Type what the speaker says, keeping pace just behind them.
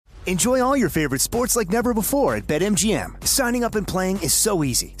Enjoy all your favorite sports like never before at BetMGM. Signing up and playing is so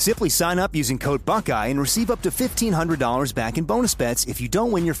easy. Simply sign up using code Buckeye and receive up to $1,500 back in bonus bets if you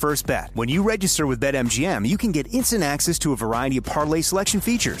don't win your first bet. When you register with BetMGM, you can get instant access to a variety of parlay selection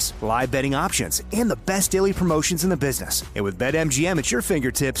features, live betting options, and the best daily promotions in the business. And with BetMGM at your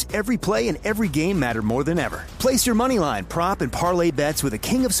fingertips, every play and every game matter more than ever. Place your moneyline, prop, and parlay bets with the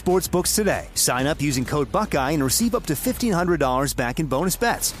king of sportsbooks today. Sign up using code Buckeye and receive up to $1,500 back in bonus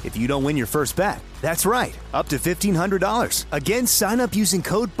bets if you don't win your first bet. That's right, up to $1,500. Again, sign up using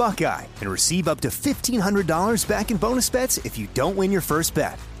code Buckeye and receive up to $1,500 back in bonus bets if you don't win your first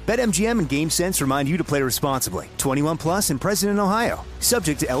bet. BetMGM and GameSense remind you to play responsibly. 21 plus and present in Ohio.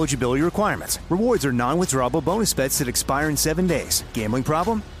 Subject to eligibility requirements. Rewards are non-withdrawable bonus bets that expire in 7 days. Gambling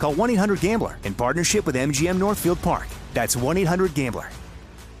problem? Call 1-800-GAMBLER in partnership with MGM Northfield Park. That's 1-800-GAMBLER.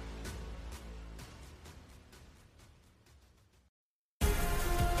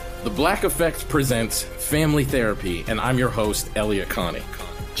 The Black Effect presents Family Therapy, and I'm your host, Elliot Connie.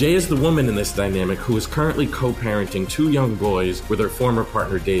 Jay is the woman in this dynamic who is currently co-parenting 2 young boys with her former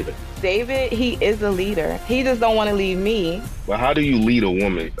partner, David. David, he is a leader. He just don't want to leave me. But how do you lead a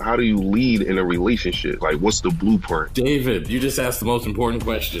woman? How do you lead in a relationship? Like, what's the blueprint? David, you just asked the most important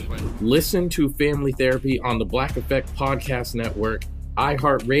question. Listen to Family Therapy on the Black Effect Podcast Network,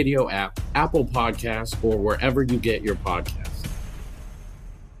 iHeartRadio app, Apple Podcasts, or wherever you get your podcasts.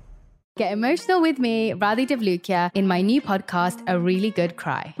 Get emotional with me, Radhi Devlukia, in my new podcast, A Really Good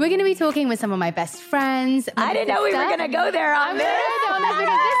Cry. We're going to be talking with some of my best friends. I didn't know we were going to go there on this.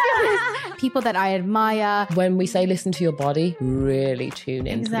 People that I admire. When we say listen to your body, really tune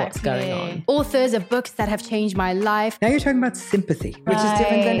into what's going on. Authors of books that have changed my life. Now you're talking about sympathy, which is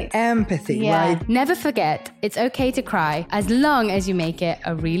different than empathy, right? Never forget, it's okay to cry as long as you make it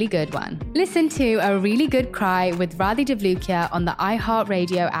a really good one. Listen to A Really Good Cry with Radhi Devlukia on the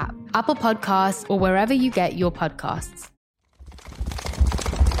iHeartRadio app, Apple Podcasts, or wherever you get your podcasts.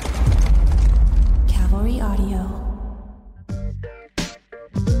 Cavalry Audio.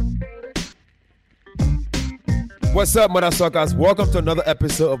 What's up, Mother Suckers? Welcome to another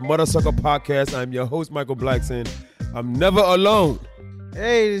episode of Mother Sucker Podcast. I'm your host, Michael Blackson. I'm never alone.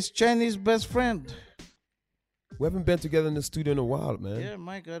 Hey, it's Chinese best friend. We haven't been together in the studio in a while, man. Yeah,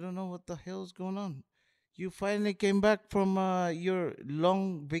 Mike, I don't know what the hell's going on. You finally came back from your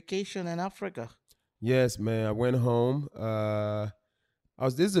long vacation in Africa. Yes, man. I went home.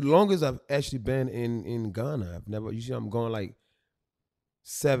 This is the longest I've actually been in Ghana. Usually I'm going like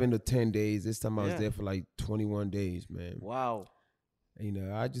 7 to 10 days. This time I was there for like 21 days, man. Wow.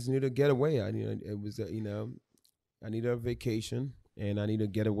 I just needed to get away. I needed a vacation and I needed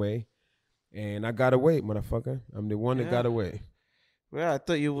to get away. And I got away, motherfucker. I'm the one that got away. Well, I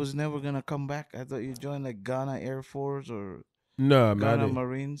thought you was never going to come back. I thought you joined like Ghana Air Force or Ghana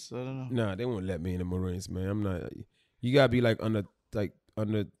Marines. I don't know. Nah, they won't let me in the Marines, man. I'm not. You got to be like under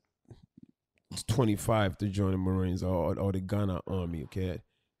 25 to join the Marines or the Ghana Army, okay?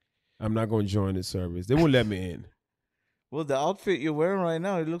 I'm not going to join the service. They won't let me in. Well, the outfit you're wearing right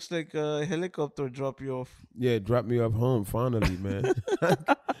now, it looks like a helicopter dropped you off. Yeah, drop me off home, finally, man.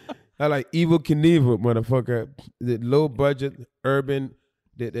 I like Evel Knievel, motherfucker. The low budget, urban,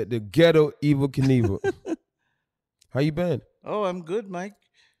 the ghetto Evel Knievel. How you been? Oh, I'm good, Mike.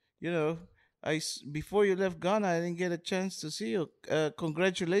 Before you left Ghana, I didn't get a chance to see you.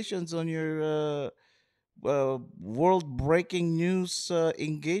 Congratulations on your world-breaking news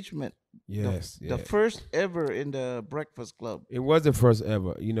engagement. Yes, the first ever in the Breakfast Club. It was the first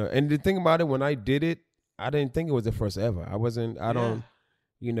ever, And the thing about it, when I did it, I didn't think it was the first ever. I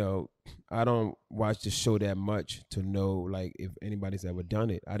don't watch the show that much to know like if anybody's ever done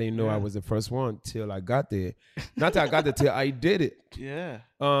it. I didn't know I was the first one till I got there. Not till I got there, till I did it. Yeah.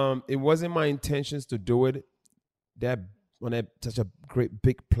 It wasn't my intentions to do it on such a great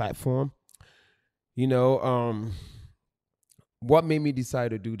big platform. What made me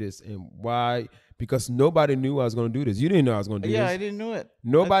decide to do this and why? Because nobody knew I was going to do this. You didn't know I was going to do this. Yeah, I didn't know it.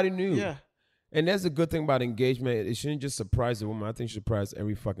 Nobody knew. Yeah. And that's the good thing about engagement. It shouldn't just surprise the woman. I think it should surprise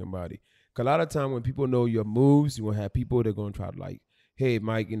every fucking body. Because a lot of time when people know your moves, you will have people that are going to try to like, hey,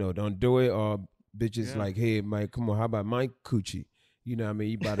 Mike, don't do it. Or bitches like, hey, Mike, come on, how about my coochie? You know what I mean?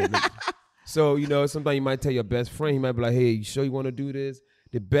 You about to So, sometimes you might tell your best friend, he might be like, hey, you sure you want to do this?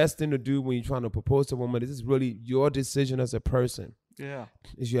 The best thing to do when you're trying to propose to a woman, this is really your decision as a person. Yeah.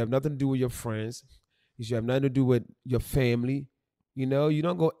 Is you have nothing to do with your friends. You should have nothing to do with your family. You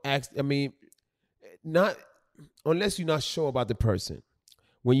don't go ask, not unless you're not sure about the person.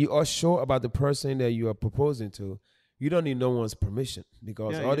 When you are sure about the person that you are proposing to, you don't need no one's permission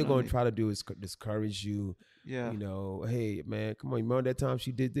because all they're going to try to do is discourage you. Yeah. You know, hey, man, come on. You remember that time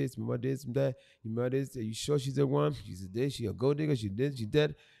she did this? Remember this and that? You remember this? Are you sure she's the one? She's this. She a gold digger. She did. She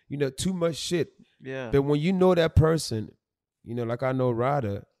did. You know, too much shit. Yeah. But when you know that person, you know, like I know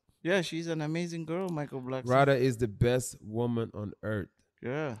Rada. Yeah, she's an amazing girl, Michael Blackson. Rada is the best woman on earth.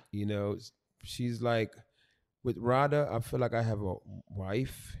 Yeah. You know, she's like, with Rada, I feel like I have a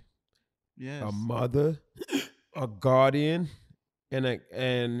wife, a mother, a guardian, and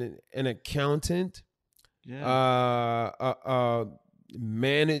an accountant, a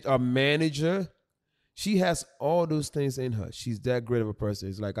manager. She has all those things in her. She's that great of a person.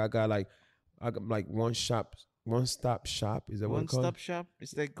 It's like I got like one stop shop. Is that what it's called? One stop shop.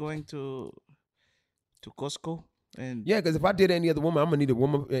 It's like going to Costco. And yeah, because if I did any other woman, I'm gonna need a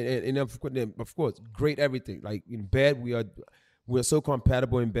woman, and of course, great everything. Like in bed, we're so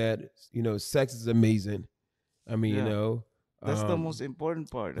compatible in bed. You know, sex is amazing. I mean, you know, that's the most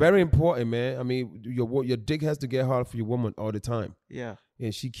important part. Very important, man. I mean, your dick has to get hard for your woman all the time. Yeah,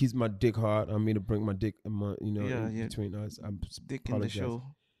 and she keeps my dick hard. I mean, to bring my dick, in between us. I'm dick in the show.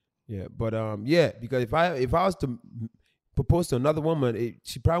 Yeah, but because if I was to propose to another woman,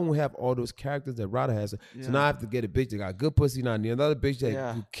 she probably won't have all those characters that Rada has. So now I have to get a bitch that got good pussy. Now I need another bitch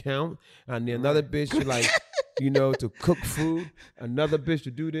that you count. I need another bitch to like, to cook food. Another bitch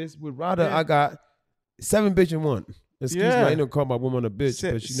to do this. With Rada, I got 7 bitch in one. Excuse me, I ain't gonna call my woman a bitch,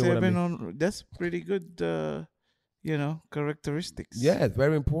 but you know what I mean. That's pretty good, characteristics. Yeah, it's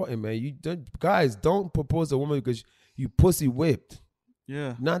very important, man. Guys, don't propose to a woman because you pussy whipped.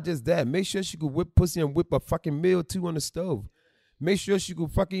 Yeah. Not just that. Make sure she could whip pussy and whip a fucking meal too on the stove. Make sure she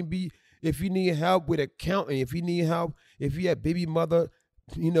could fucking be, if you need help with accounting, if you need help, if you have baby mother,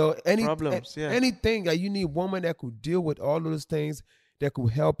 problems, anything that you need a woman that could deal with all those things that could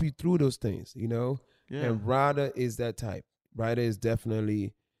help you through those things, Yeah. And Rada is that type. Rada is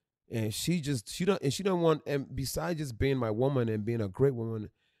definitely, and she don't want, and besides just being my woman and being a great woman,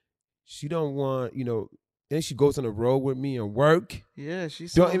 she don't want, then she goes on the road with me and work. Yeah,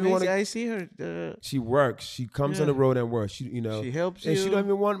 she's so amazing. I see her. She works. She comes on the road and works. She helps and you. She don't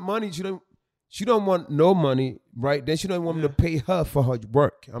even want money. She don't want no money, right? Then she don't want me to pay her for her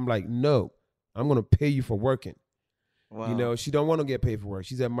work. I'm like, no, I'm gonna pay you for working. Wow. She don't want to get paid for work.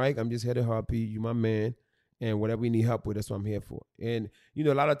 She said, Mike, I'm just here to help you. You my man, and whatever you need help with, that's what I'm here for. And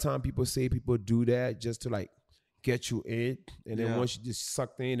a lot of time people do that just to like get you in, and then once you just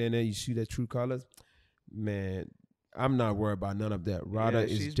sucked in, and then you see their true colors. Man, I'm not worried about none of that. Rada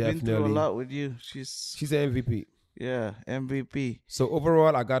is definitely been through a lot with you. She's an MVP. Yeah, MVP. So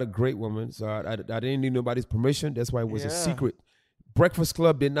overall, I got a great woman. So I didn't need nobody's permission. That's why it was a secret. Breakfast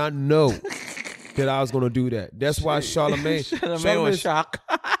Club did not know that I was gonna do that. That's why Charlamagne was shocked.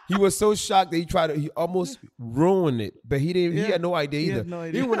 He was so shocked that he almost ruined it, but he didn't. He had no idea either. No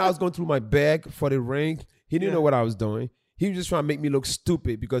idea. Even when I was going through my bag for the ring, he didn't know what I was doing. He was just trying to make me look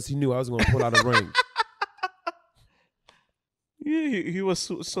stupid because he knew I was gonna pull out a ring. Yeah, he was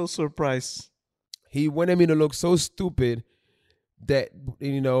so surprised. He wanted me to look so stupid that,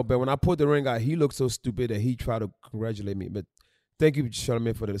 but when I put the ring out, he looked so stupid that he tried to congratulate me. But thank you,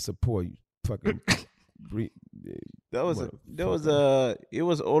 Charlamagne, for the support. You fucking... It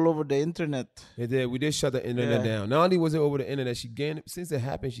was all over the internet. It did. We did shut the internet down. Not only was it over the internet, since it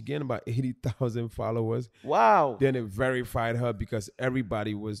happened, she gained about 80,000 followers. Wow. Then it verified her because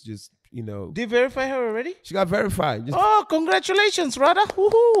everybody was just, Did you verify her already? She got verified. Congratulations, Rada.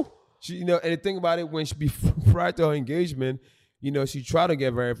 Woohoo. She, and the thing about it, when prior to her engagement, she tried to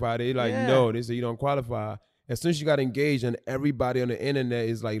get verified. They no, they said you don't qualify. As soon as she got engaged, and everybody on the internet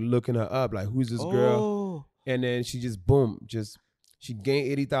is like looking her up, like who's this girl? And then she just she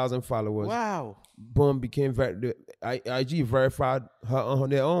gained 80,000 followers. Wow. Boom, became IG verified her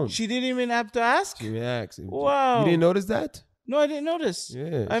on their own. She didn't even have to ask? She didn't ask. Wow. You didn't notice that? No, I didn't notice.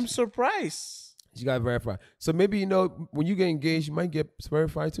 Yeah. I'm surprised. She got verified. So maybe, when you get engaged, you might get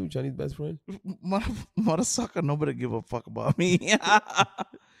verified too, Chinese best friend. Mother sucker, nobody give a fuck about me.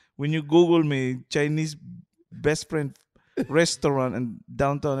 When you Google me, Chinese best friend restaurant in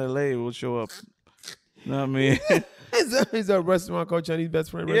downtown LA, it will show up. Know what I mean? Is there a restaurant called Chinese Best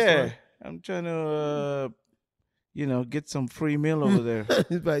Friend Restaurant? Yeah. I'm trying to, get some free meal over there.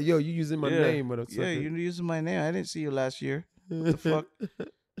 It's like, yo, you using my name. Yeah, you're using my name. I didn't see you last year. What the fuck?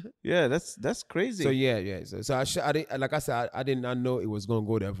 Yeah, that's crazy. So, yeah. So I didn't, like I said, I did not know it was going to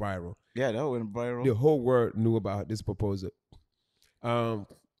go that viral. Yeah, that went viral. The whole world knew about this proposal.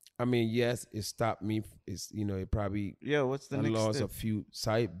 I mean, yes, it stopped me. It's, it probably what's the next lost step? a few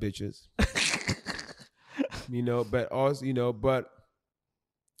side bitches. But also,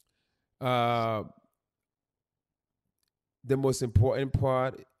 the most important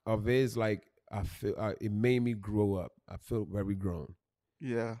part of it is like I feel it made me grow up. I feel very grown.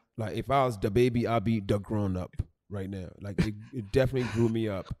 Yeah. Like if I was the baby, I'd be the grown up right now. Like it definitely grew me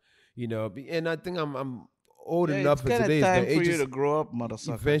up, you know. And I think I'm old enough for today's time day. for you to grow up,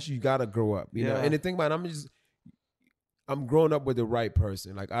 motherfucker. Eventually, you gotta grow up, you know. And the thing about it, I'm growing up with the right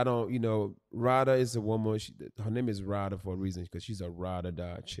person. Like I don't, you know, Rada is a woman. Her name is Rada for a reason because she's a Rada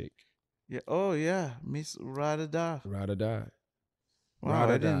da chick. Yeah. Oh yeah, Miss Rada da. Rada da. Wow,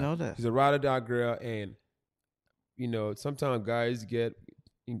 I didn't know that. She's a Rada da girl, and you know, sometimes guys get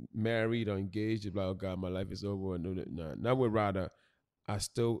married or engaged. You're like, oh God, my life is over. No, not with Rada. I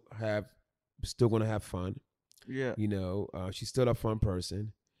still gonna have fun. Yeah. You know, she's still a fun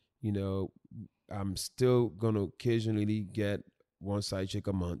person. You know, I'm still gonna occasionally get one side chick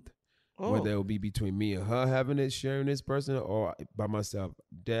a month. Whether it will be between me and her having it, sharing this person, or by myself.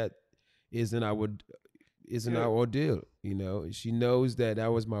 That isn't our ordeal. You know, she knows that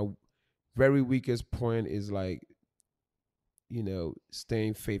was my very weakest point is like, you know,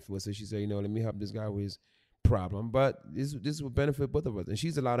 staying faithful. So she said, you know, let me help this guy with his problem. But this will benefit both of us. And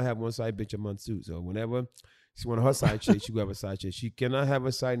she's allowed to have one side bitch a month too. So whenever she want her side chick, she will have a side chick. She cannot have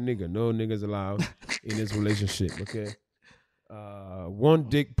a side nigga. No niggas allowed in this relationship. Okay. One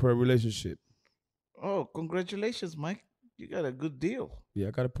dick per relationship. Oh, congratulations, Mike. You got a good deal. Yeah,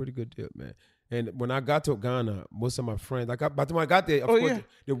 I got a pretty good deal, man. And when I got to Ghana, most of my friends, by the time I got there, of course,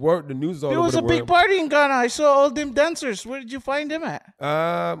 the news all over the world. There was a big party in Ghana. I saw all them dancers. Where did you find them at?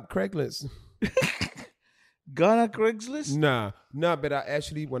 Craigslist. Ghana Craigslist? Nah, but I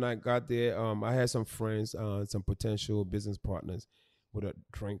actually, when I got there, I had some friends, some potential business partners with a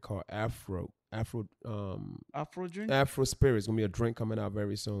drink called Afro drink? Afro Spirit. It's going to be a drink coming out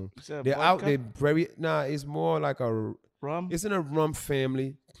very soon. They're out there it's more like a rum. It's in a rum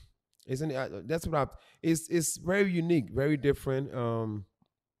family. Isn't it? That's what it's very unique, very different.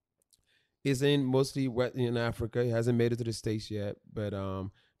 It's in mostly in Africa. It hasn't made it to the States yet, but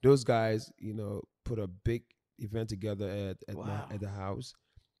those guys, you know, put a big event together at the house,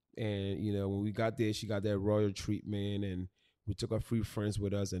 and you know, when we got there, she got that royal treatment, and we took our few friends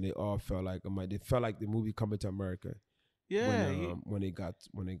with us, and they all felt like they felt like the movie Coming to America. Yeah, when they got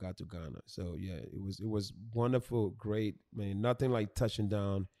to Ghana. So yeah, it was wonderful, great, man. Nothing like touching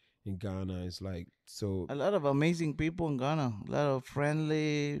down in Ghana. It's like so a lot of amazing people in Ghana. A lot of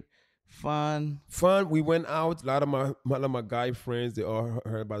friendly, fun. We went out. A lot of my guy friends, they all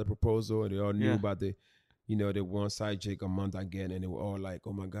heard about the proposal, and they all knew about the, you know, the one side chick a month again, and they were all like,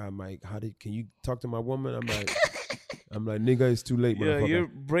 "Oh my God, Mike, can you talk to my woman?" I'm like, nigga, it's too late, motherfucker. Yeah, you're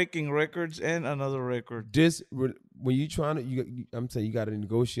breaking records and another record. When you trying to, I'm telling you, got to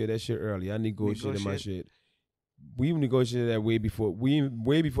negotiate that shit early. I negotiated my shit. We negotiated that way before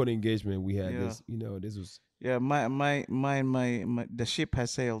the engagement. We had this, you know, this was. Yeah, my the ship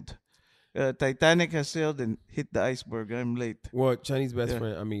has sailed. Titanic has sailed and hit the iceberg. I'm late. Well, Chinese best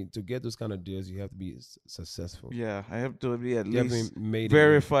friend. I mean, to get those kind of deals, you have to be successful. Yeah, I have to be at least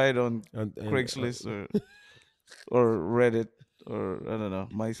verified on Craigslist or Reddit or I don't know,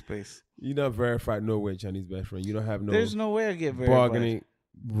 MySpace. You're not verified nowhere, Chinese best friend. You don't have no. There's no way I get verified. Bargaining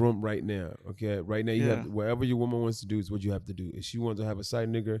room right now. Okay, right now you have whatever your woman wants to do is what you have to do. If she wants to have a side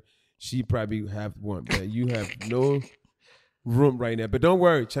nigga, she probably have one, but you have no room right now. But don't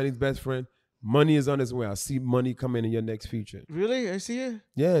worry, Chinese best friend. Money is on its way. I see money coming in your next future. Really? I see it?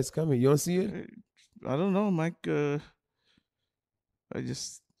 Yeah, it's coming. You don't see it? I don't know, Mike. I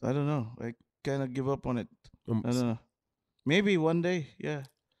don't know. I kind of give up on it. I don't know. Maybe one day, yeah.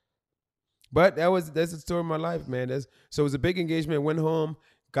 But that's the story of my life, man. So it was a big engagement. Went home,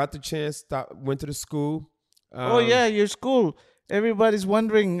 got the chance, went to the school. Oh yeah, your school. Everybody's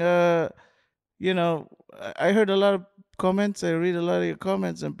wondering. You know, I heard a lot of comments. I read a lot of your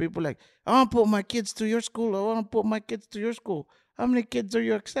comments, and people like, I want to put my kids to your school. I want to put my kids to your school. How many kids are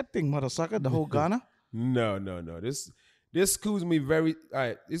you accepting, motherfucker? The whole Ghana? No. This school's gonna be very. All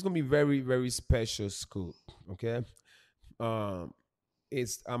right, it's gonna be very, very special school. Okay.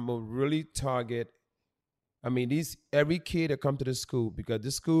 I'm a really target. I mean, every kid that come to the school, because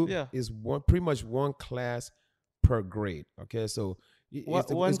this school is pretty much one class per grade. Okay, so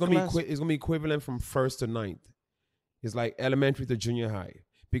it's gonna be equivalent from 1st to 9th. It's like elementary to junior high.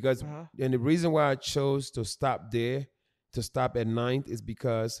 Because and the reason why I chose to stop at 9th is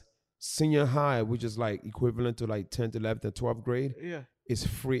because senior high, which is like equivalent to like 10th, 11th, and 12th grade, is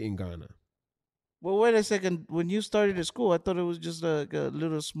free in Ghana. Well, wait a second. When you started the school, I thought it was just like a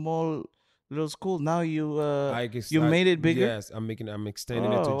little school. Now you made it bigger. Yes, I'm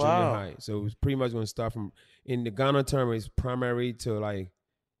extending it to junior high. So it's pretty much going to start from, in the Ghana term, it's primary to like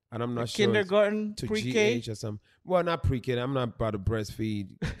And I'm not sure. Kindergarten, to pre-K? GH or something. Well, not pre-K. I'm not about to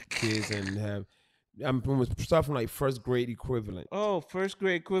breastfeed kids and have. I'm start from like first grade equivalent. Oh, first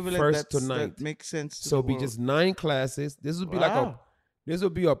grade equivalent. First to ninth. That makes sense. So it'll be just 9 classes. This would be this will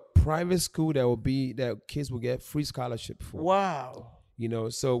be a private school that kids will get free scholarship for. Wow. You know,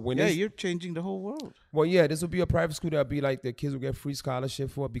 so when you're changing the whole world. Well, yeah, this will be a private school that'll be like the kids will get free scholarship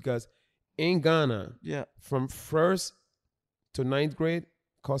for, because in Ghana, from first to 9th grade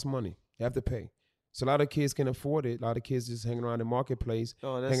costs money. You have to pay. So a lot of kids can afford it. A lot of kids just hanging around the marketplace,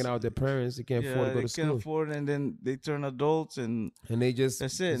 hanging out with their parents. They can't afford to go to school. They can't afford it, and then they turn adults, and they just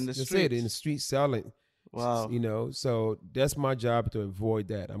that's it in the streets. That's it in the street selling. Wow. You know, so that's my job, to avoid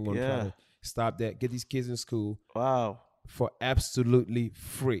that. I'm going to try to stop that. Get these kids in school. Wow. For absolutely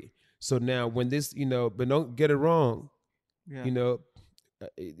free. So now when this, you know, but don't get it wrong. Yeah. You know,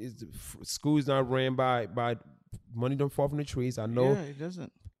 school's not ran by money. Don't fall from the trees. I know. Yeah, it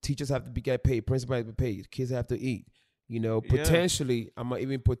doesn't. Teachers have to get paid. Principals have to be paid. Kids have to eat. You know, potentially, I might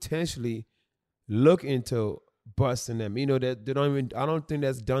even potentially look into busting them. You know, that they don't even. I don't think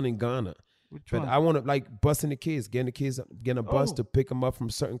that's done in Ghana. Which one? I want to like busting the kids, getting a bus to pick them up from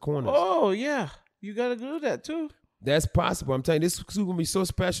certain corners. Oh yeah, you gotta do that too. That's possible. I'm telling you, this school gonna be so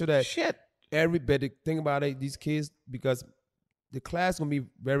special that everybody think about it. These kids, because the class gonna be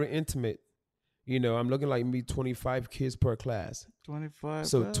very intimate. You know, I'm looking like maybe 25 kids per class. 25.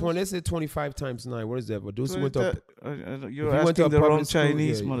 So let's say 25 times 9. What is that? But those went to you're asking the wrong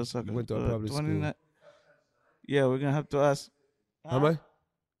Chinese motherfucker. Went to a public school. Yeah, we're gonna have to ask. How much?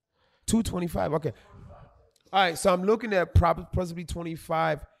 225. Okay. All right. So I'm looking at possibly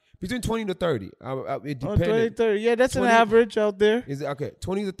 25. Between 20 to 30. It depends. 20 to 30. Yeah, that's 20, an average out there. Is it okay?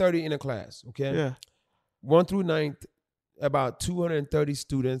 20 to 30 in a class. Okay. Yeah. 1 through 9th, about 230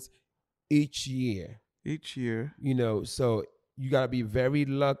 students each year. Each year. You know, so you gotta be very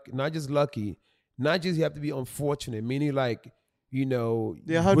not just lucky, not just you have to be unfortunate. Meaning, like, you know,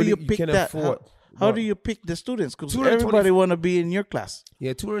 how do you pick that? How do you pick the students? Because everybody want to be in your class.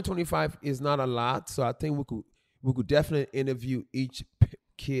 Yeah, 225 is not a lot, so I think we could definitely interview each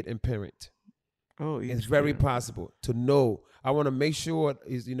kid and parent. Oh, it's very possible to know. I want to make sure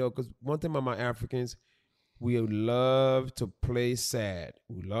is, you know, because one thing about my Africans, we love to play sad.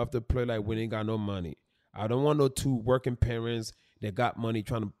 We love to play like we ain't got no money. I don't want no 2 working parents that got money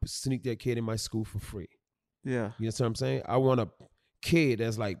trying to sneak their kid in my school for free. Yeah. You know what I'm saying? I want a kid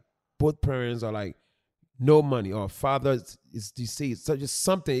that's like both parents are like no money, or father is deceased. So just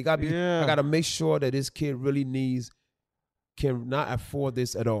something. It gotta be. I gotta make sure that this kid really cannot afford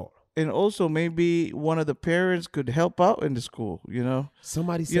this at all. And also maybe one of the parents could help out in the school, you know.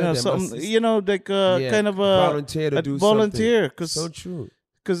 Somebody said that. Something, you know, like kind of a volunteer to do volunteer. Something. So true.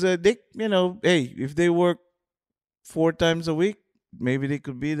 Because they, you know, hey, if they work 4 times a week, maybe they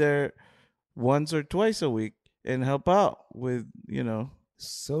could be there once or twice a week and help out with, you know.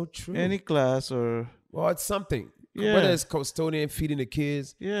 So true. Any class or. Well, it's something. Yeah. Whether it's custodian, feeding the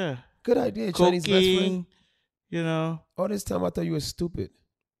kids. Yeah. Good idea. Chinese best friend. You know. All this time I thought you were stupid.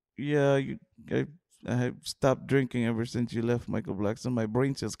 Yeah, I have stopped drinking ever since you left, Michael Blackson. My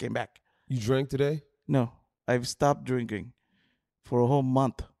brain cells came back. You drank today? No, I've stopped drinking for a whole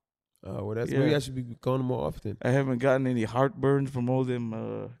month. Oh, well, maybe I should be going more often. I haven't gotten any heartburn from all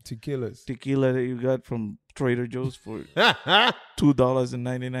them tequila that you got from Trader Joe's for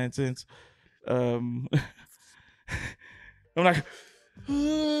 $2.99. I'm like,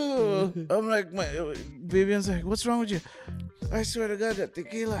 Vivian's like, what's wrong with you? I swear to God, that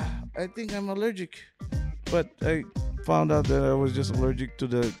tequila, I think I'm allergic. But I found out that I was just allergic to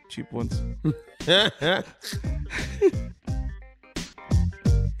the cheap ones.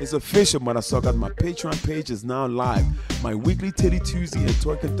 It's official, Motherfuckers. My Patreon page is now live. My weekly Titty Tuesday and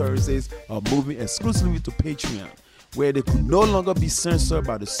Twerking Thursdays are moving exclusively to Patreon, where they could no longer be censored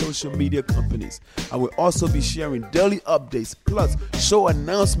by the social media companies. I will also be sharing daily updates plus show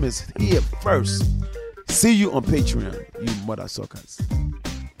announcements here first. See you on Patreon, you motherfuckers.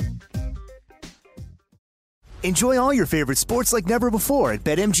 Enjoy all your favorite sports like never before at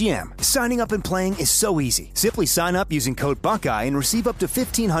BetMGM. Signing up and playing is so easy. Simply sign up using code Buckeye and receive up to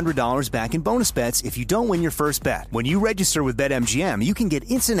 $1,500 back in bonus bets if you don't win your first bet. When you register with BetMGM, you can get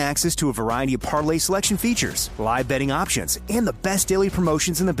instant access to a variety of parlay selection features, live betting options, and the best daily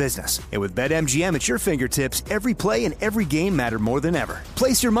promotions in the business. And with BetMGM at your fingertips, every play and every game matter more than ever.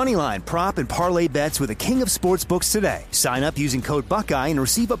 Place your moneyline, prop, and parlay bets with the king of sportsbooks today. Sign up using code Buckeye and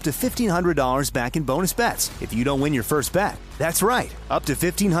receive up to $1,500 back in bonus bets if you don't win your first bet. That's right, up to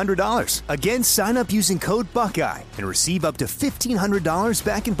 $1,500. Again, sign up using code Buckeye and receive up to $1,500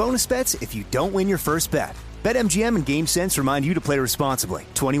 back in bonus bets if you don't win your first bet. BetMGM and GameSense remind you to play responsibly.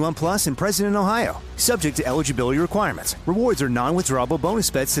 21 plus and present in Ohio. Subject to eligibility requirements. Rewards are non-withdrawable bonus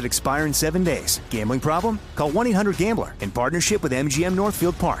bets that expire in 7 days. Gambling problem? Call 1-800-GAMBLER in partnership with MGM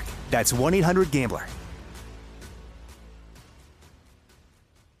Northfield Park. That's 1-800-GAMBLER.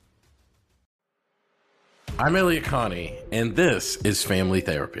 I'm Elliot Connie, and this is Family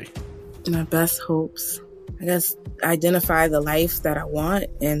Therapy. My best hopes, I guess, identify the life that I want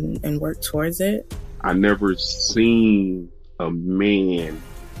and work towards it. I never seen a man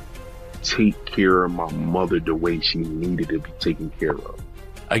take care of my mother the way she needed to be taken care of.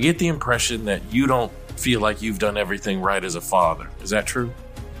 I get the impression that you don't feel like you've done everything right as a father. Is that true?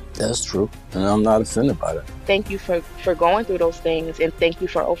 That's true, and I'm not offended by that. Thank you for going through those things, and thank you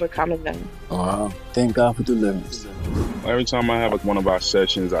for overcoming them. Thank God for deliverance. Every time I have one of our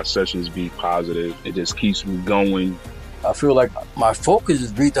sessions be positive. It just keeps me going. I feel like my focus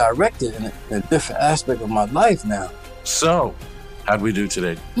is redirected in a different aspect of my life now. So, how'd we do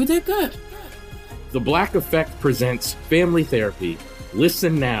today? We did good. The Black Effect presents Family Therapy.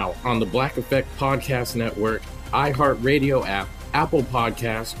 Listen now on the Black Effect Podcast Network, iHeartRadio app, Apple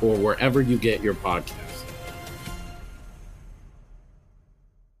Podcasts, or wherever you get your podcasts.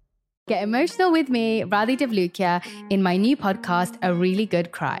 Get emotional with me, Radhi Devlukia, in my new podcast, A Really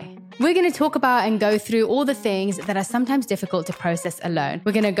Good Cry. We're going to talk about and go through all the things that are sometimes difficult to process alone.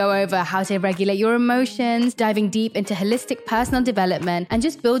 We're going to go over how to regulate your emotions, diving deep into holistic personal development, and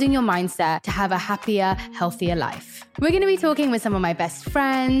just building your mindset to have a happier, healthier life. We're going to be talking with some of my best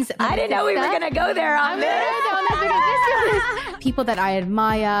friends. I didn't know we were going to go there on this. People that I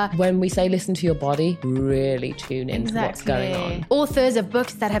admire. When we say listen to your body, really tune into what's going on. Authors of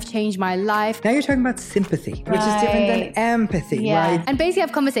books that have changed my life. Now you're talking about sympathy, which is different than empathy, right? And basically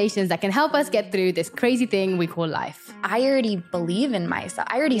have conversations that can help us get through this crazy thing we call life. I already believe in myself.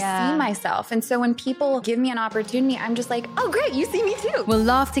 I already see myself. And so when people give me an opportunity, I'm just like, oh, great, you see me too. We'll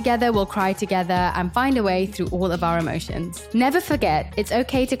laugh together, we'll cry together, and find a way through all of our emotions. Never forget, it's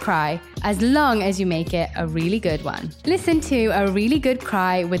okay to cry as long as you make it a really good one. Listen to A Really Good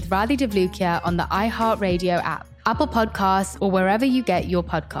Cry with Radhi Devlukia on the iHeartRadio app, Apple Podcasts, or wherever you get your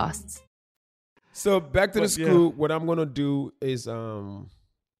podcasts. So back to the school, what I'm going to do is I'm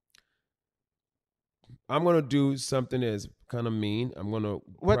going to do something that's kind of mean. I'm going to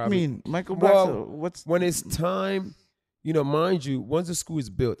mean? Michael Baxter, when it's time, mind you, once the school is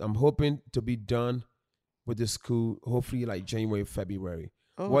built, I'm hoping to be done with the school, hopefully like January, February.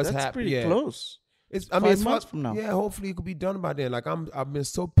 Oh, that's pretty close. It's 5 months from now. Yeah, hopefully it could be done by then. Like I've been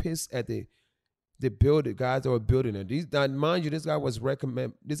so pissed at the guys that were building it. Mind you, this guy was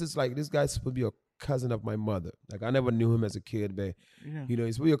this guy's supposed to be a cousin of my mother. Like I never knew him as a kid, but he's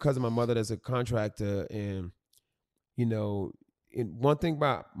supposed to be a cousin of my mother that's a contractor. And one thing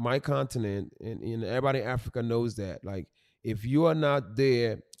about my continent and everybody in Africa knows that, like, if you are not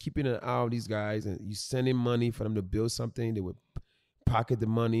there keeping an eye on these guys and you sending money for them to build something, they would pocket the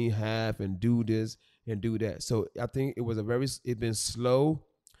money half and do this and do that. So I think it's been slow,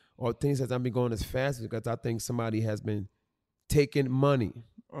 or things has not been going as fast because I think somebody has been taking money.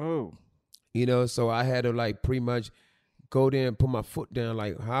 Oh. So I had to like pretty much go there and put my foot down,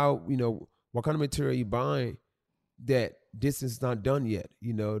 like how, what kind of material are you buying that this is not done yet?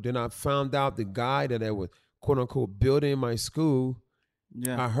 Then I found out the guy that I was quote unquote building my school.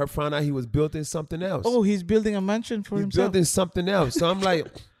 Yeah. I found out he was building something else. Oh, he's building a mansion for himself. He's building something else. So I'm like,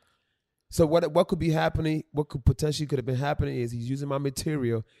 so what could be happening? What could potentially could have been happening is he's using my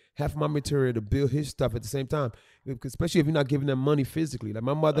material, half my material to build his stuff at the same time. Especially if you're not giving them money physically. Like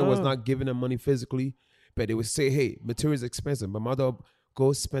my mother was not giving them money physically, but they would say, "Hey, material is expensive." My mother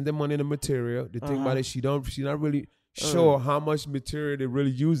goes spend the money on the material. The thing about it, she's not really sure how much material they're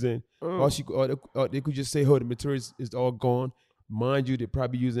really using, or they could just say, "Oh, the material is all gone." Mind you, they're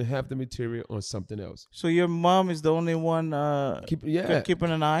probably using half the material on something else. So your mom is the only one keeping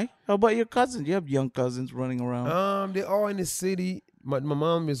an eye? How about your cousins? You have young cousins running around. They're all in the city. My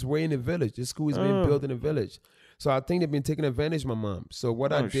mom is way in the village. This school is being built in the village. So I think they've been taking advantage of my mom. So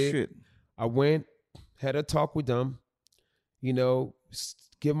what I did, I went, had a talk with them,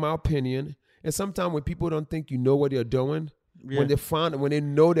 give my opinion. And sometimes when people don't think you know what they're doing, when they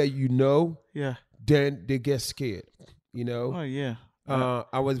know that then they get scared. Oh, yeah.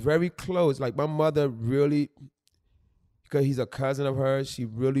 I was very close. Like my mother really, because he's a cousin of hers, she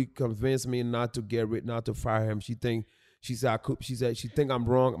really convinced me not to fire him. She think I'm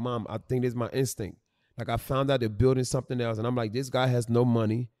wrong. Mom, I think this is my instinct. Like I found out they're building something else, and I'm like, this guy has no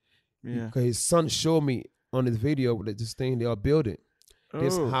money. Yeah. Because his son showed me on his video that this thing they are building.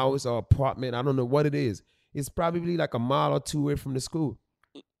 This house or apartment, I don't know what it is. It's probably like a mile or two away from the school.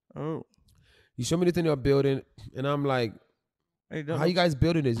 Oh. He showed me the thing they're building, and I'm like, Hey, how you guys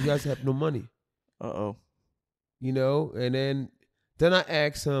building this? You guys have no money. Uh-oh. You know, and then I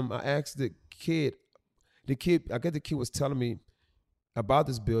asked the kid, I guess the kid was telling me about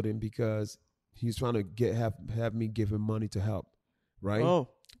this building because he's trying to have me give him money to help, right? Oh.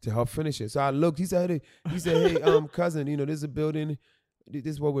 To help finish it. So I looked, he said, hey, cousin, you know, this is a building, this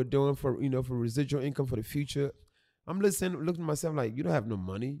is what we're doing for, you know, for residual income for the future. I'm looking at myself like, you don't have no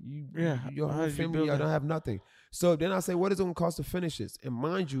money. Your whole family, you don't have nothing. So then I say, what is it going to cost to finish this? And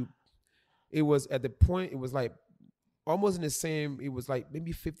mind you, it was at the point, it was like almost in the same, it was like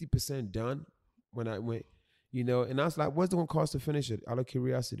maybe 50% done when I went, you know, and I was like, what's it going to cost to finish it? Out of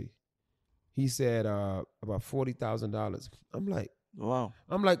curiosity. He said about $40,000. I'm like, wow.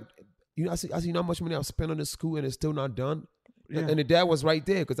 I'm like, you know, I see how much money I've spent on this school and it's still not done. Yeah. And the dad was right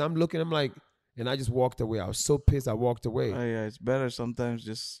there because I'm looking, I'm like, and I just walked away. I was so pissed I walked away. Oh, yeah, it's better sometimes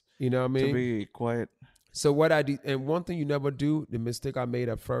just you know what I mean? To be quiet. So what I did, and one thing you never do, the mistake I made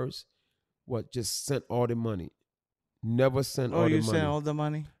at first, was just sent all the money. Never sent all the money. Oh, you sent all the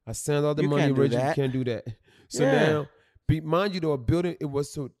money? I sent all the money originally. You can't do that. So now, mind you, though, a building, it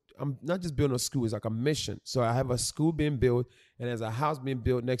was so, I'm not just building a school, it's like a mission. So I have a school being built, and there's a house being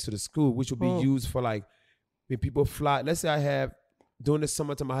built next to the school, which will be used for like, when people fly. Let's say I have, during the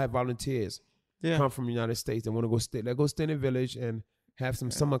summertime, I have volunteers come from the United States and want to go stay. Let's go stay in a village and have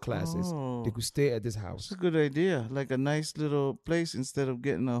some summer classes. They could stay at this house. That's a good idea. Like a nice little place instead of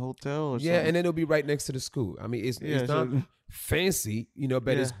getting a hotel or something. Yeah, and then it'll be right next to the school. I mean, it's not fancy, you know,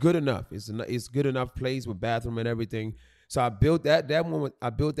 but it's good enough. It's good enough place with bathroom and everything. So I built that one. I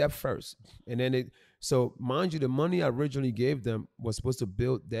built that first, and then so mind you, the money I originally gave them was supposed to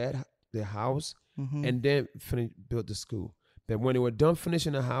build their house and then build the school. But when they were done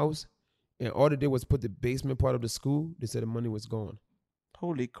finishing the house, and all they did was put the basement part of the school, they said the money was gone.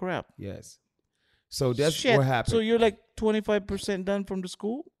 Holy crap. Yes. So that's what happened. So you're like 25% done from the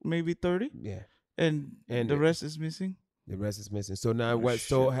school, maybe 30? Yeah. And the rest is missing? The rest is missing. So now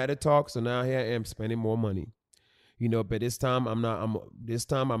I had a talk, so now here I am spending more money. You know, but this time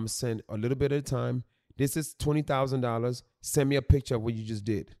I'm sending a little bit at a time. This is $20,000. Send me a picture of what you just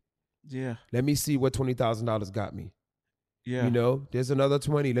did. Yeah. Let me see what $20,000 got me. Yeah. You know, there's another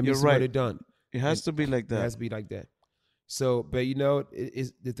 20. Let me see what it done. It has to be like that. It has to be like that. So, but you know,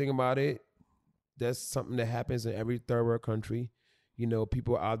 it's the thing about it, that's something that happens in every third world country. You know,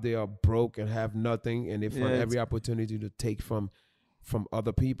 people out there are broke and have nothing, and they find every opportunity to take from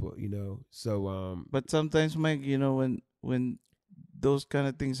other people, you know. So but sometimes, Mike, you know, when those kind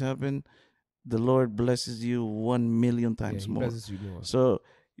of things happen, the Lord blesses you 1,000,000 times more. Blesses you more. So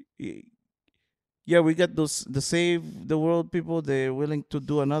yeah, we got the Save the World people. They're willing to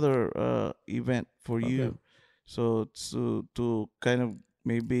do another event for you. So to kind of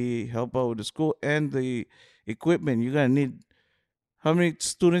maybe help out with the school and the equipment. You're gonna need, how many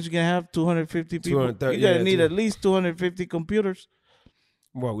students you gonna have? 250 people. You're gonna need at least 250 computers.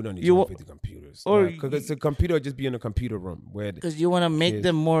 Well, we don't need 250 computers. Or because the computer just be in a computer room because you want to make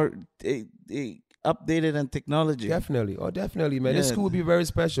them more updated and technology. Definitely. Oh, definitely, man. This school will be very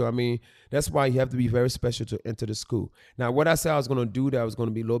special. I mean, that's why you have to be very special to enter the school. Now, what I said I was going to do that I was going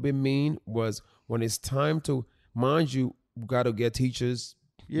to be a little bit mean was when it's time to, mind you, got to get teachers.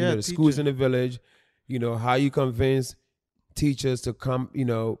 Yeah, you know, the schools in the village, you know, how you convince teachers to come, you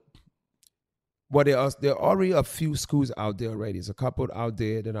know. Well, there are already a few schools out there already. There's a couple out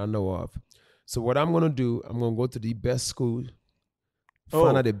there that I know of. So what I'm going to do, I'm going to go to the best school,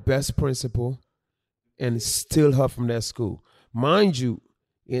 find out the best principal, and steal her from that school. Mind you,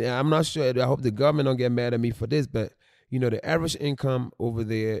 and I'm not sure, I hope the government don't get mad at me for this, but, you know, the average income over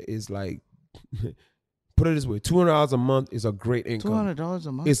there is like, put it this way, $200 a month is a great income. $200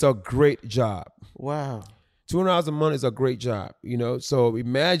 a month? It's a great job. Wow. $200 a month is a great job, you know? So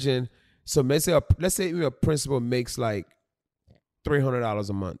imagine... So let's say even a principal makes like $300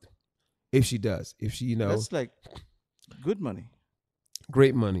 a month, if she does, you know, that's like good money,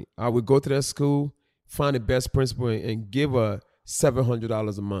 great money. I would go to that school, find the best principal, and give her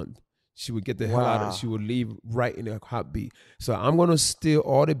 $700 a month. She would get the hell out of it. She would leave right in a heartbeat. So I'm gonna steal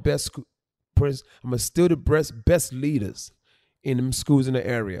all the best I'm gonna steal the best leaders in them schools in the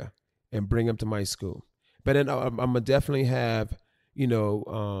area and bring them to my school. But then I'm gonna definitely have, you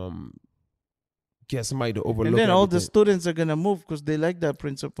know, get somebody to overlook. And then all everything. the students are gonna move because they like that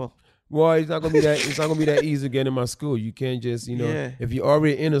principal. Well, it's not gonna be that. It's not gonna be that easy to get in my school. You can't just, you know, if you're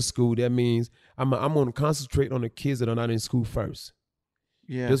already in a school, that means I'm gonna concentrate on the kids that are not in school first.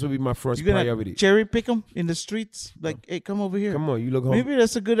 Yeah, this will be my first priority. Cherry pick them in the streets. Like, hey, come over here. Come on, you look homeless. Maybe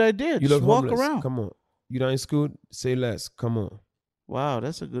that's a good idea. You just look walk homeless. around. Come on, you not in school? Say less. Come on. Wow,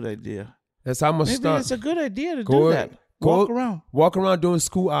 that's a good idea. That's how I'm gonna start. Maybe it's a good idea to do that. Walk around during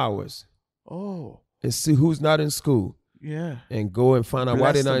school hours. Oh. And see who's not in school. Yeah. And go and find out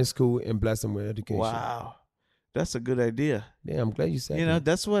why they're not them. in school and bless them with education. Wow. That's a good idea. Yeah, I'm glad you said that. You know,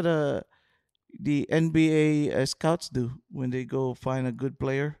 that's what the NBA scouts do when they go find a good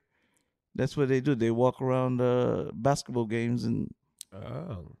player. That's what they do. They walk around basketball games and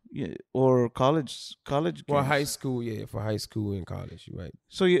or college games. Well, high school, for high school and college, you're right.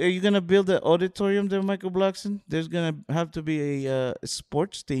 So are you gonna build an auditorium there, Michael Blackson? There's gonna have to be a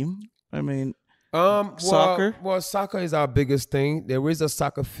sports team. I mean, soccer. Well, soccer is our biggest thing. There is a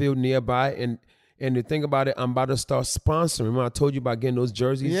soccer field nearby, and the thing about it, I'm about to start sponsoring. Remember I told you about getting those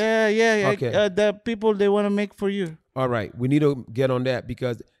jerseys? Yeah. Okay. The people they want to make for you. All right, we need to get on that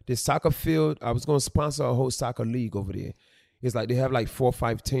because the soccer field, I was going to sponsor a whole soccer league over there. It's like they have like 4 or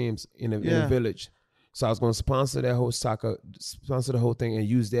 5 teams in the village. So I was going to sponsor the whole thing and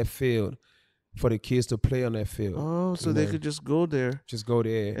use that field for the kids to play on that field. Oh, so they could just go there. Just go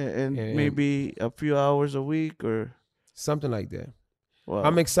there. And maybe a few hours a week or something like that. Wow.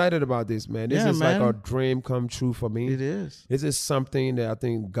 I'm excited about this, man. This is like a dream come true for me. It is. This is something that I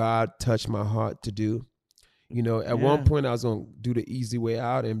think God touched my heart to do. You know, at one point I was going to do the easy way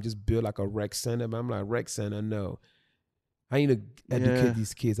out and just build like a rec center. But I'm like, rec center, no. I need to educate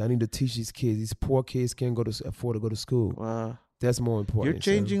these kids. I need to teach these kids. These poor kids can't afford to go to school. Wow. That's more important. You're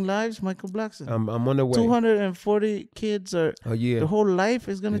changing lives, Michael Blackson. I'm on the way. 240 kids are. Oh, yeah. The whole life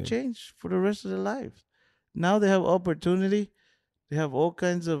is going to change for the rest of their lives. Now they have opportunity. They have all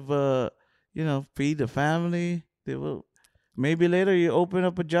kinds of, feed the family. They will. Maybe later you open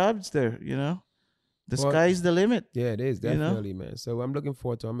up a jobs there, The sky's the limit. Yeah, it is, definitely, man. So I'm looking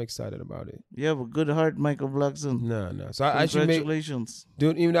forward to it. I'm excited about it. You have a good heart, Michael Blackson. No. So congratulations.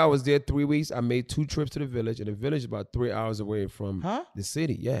 Dude, even though I was there 3 weeks, I made 2 trips to the village, and the village is about 3 hours away from the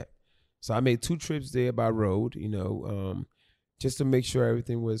city. Yeah. So I made 2 trips there by road, just to make sure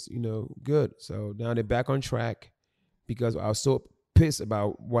everything was, good. So now they're back on track because I was so pissed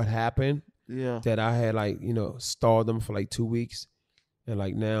about what happened that I had stalled them for 2 weeks. And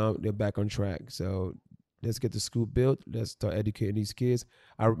now they're back on track. So let's get the school built. Let's start educating these kids.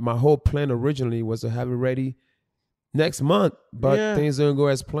 My whole plan originally was to have it ready next month, but things didn't go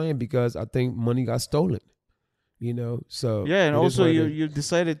as planned because I think money got stolen. So and also you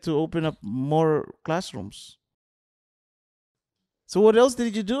decided to open up more classrooms. So what else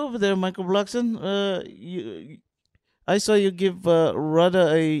did you do over there, Michael Blackson? I saw you give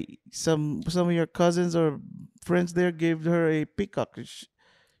Rada some of your cousins or friends there gave her a peacock.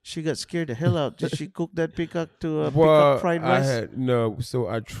 She got scared the hell out. Did she cook that peacock to peacock fried rice? So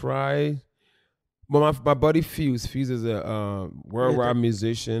I tried. Well, my buddy Fuse is a worldwide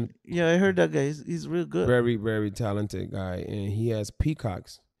musician. Yeah, I heard that guy. He's real good. Very, very talented guy, and he has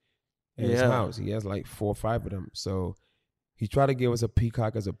peacocks in his house. He has 4 or 5 of them. So he tried to give us a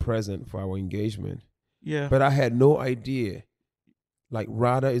peacock as a present for our engagement. Yeah, but I had no idea.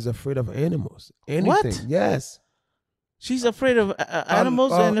 Rada is afraid of animals. Anything. What? Yes. She's afraid of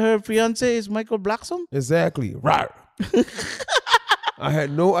animals, and her fiance is Michael Blackson? Exactly. Right. I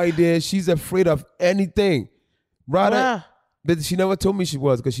had no idea she's afraid of anything. Rada, but she never told me she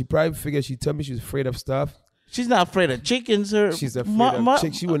was because she probably figured she'd tell me she was afraid of stuff. She's not afraid of chickens. She's afraid of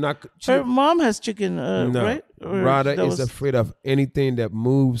chickens. She would not. Her mom has chicken, right? Rada is afraid of anything that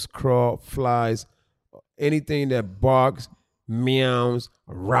moves, crawls, flies, anything that barks, meows,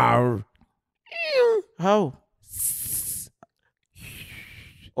 roar. How?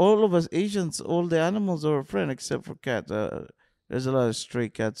 All of us Asians, all the animals are a friend except for cats. There's a lot of stray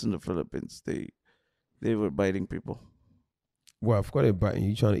cats in the Philippines. They were biting people. Well, of course they're biting.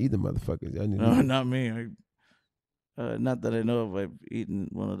 You trying to eat the motherfuckers? No, not me. Not that I know of. I've eaten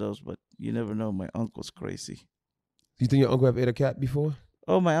one of those, but you never know. My uncle's crazy. Do you think your uncle have ate a cat before?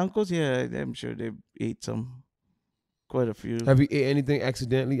 Oh, my uncles? Yeah, I'm sure they ate some. Quite a few. Have you ate anything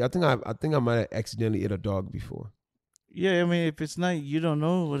accidentally? I think I might have accidentally ate a dog before. Yeah, I mean, if it's not, you don't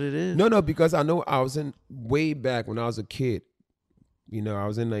know what it is. No, because I know I was way back when I was a kid. I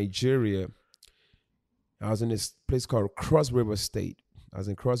was in Nigeria. I was in this place called Cross River State. I was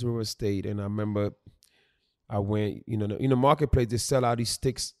in Cross River State, and I remember I went, in the marketplace, they sell out these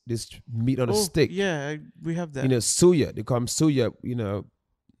sticks, this meat on a stick. Yeah, we have that. Suya. They call them suya,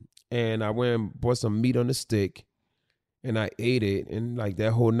 and I went and bought some meat on the stick, and I ate it, and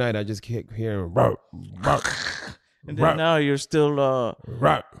that whole night I just kept hearing, "Row, row." And then now you're still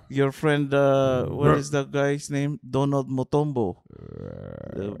your friend. What is that guy's name? Donald Mutombo.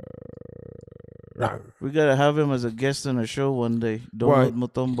 We gotta have him as a guest on a show one day. Donald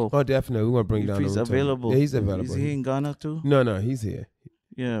Mutombo. Oh, definitely. We want to bring down. If he's available. Yeah, he's available. Is he in Ghana too? No, he's here.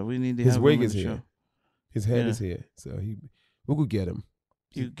 Yeah, we need to His have wig him is on the here. show. His head Yeah. is here. So we could get him.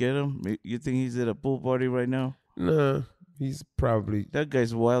 You get him? You think he's at a pool party right now? Nah, he's probably That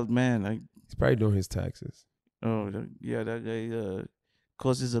guy's a wild man. he's probably doing his taxes. That guy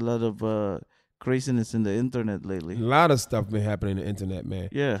causes a lot of craziness in the internet lately. A lot of stuff been happening on the internet, man.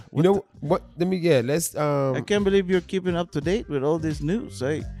 Yeah. You know what? Let's. I can't believe you're keeping up to date with all this news.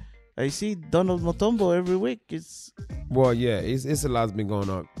 I see Donald Mutombo every week. It's a lot's been going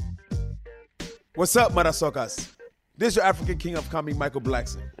on. What's up, Mother Suckers? This is your African King of Comedy, Michael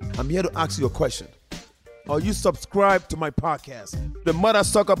Blackson. I'm here to ask you a question. Are you subscribed to my podcast, the Mother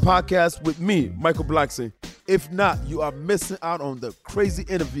Sucker Podcast with me, Michael Blackson? If not, you are missing out on the crazy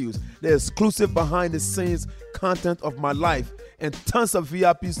interviews, the exclusive behind-the-scenes content of my life, and tons of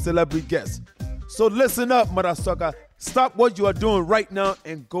VIP celebrity guests. So listen up, Mother Sucker. Stop what you are doing right now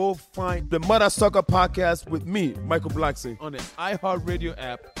and go find the Mother Sucker Podcast with me, Michael Blackson, on the iHeartRadio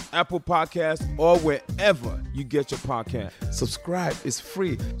app, Apple Podcasts, or wherever you get your podcast. Subscribe is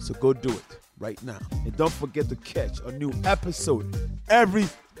free, so go do it right now. And don't forget to catch a new episode every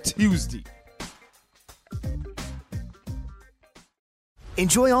Tuesday.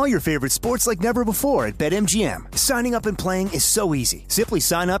 Enjoy all your favorite sports like never before at BetMGM. Signing up and playing is so easy. Simply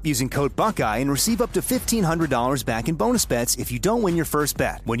sign up using code Buckeye and receive up to $1,500 back in bonus bets if you don't win your first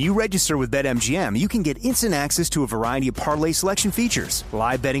bet. When you register with BetMGM, you can get instant access to a variety of parlay selection features,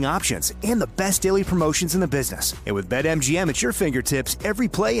 live betting options, and the best daily promotions in the business. And with BetMGM at your fingertips, every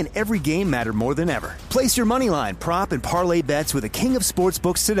play and every game matter more than ever. Place your moneyline, prop, and parlay bets with the king of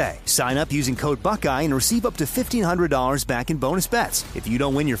sportsbooks today. Sign up using code Buckeye and receive up to $1,500 back in bonus bets if you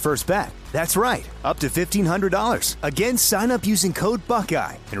don't win your first bet. That's right, up to $1,500. Again, sign up using code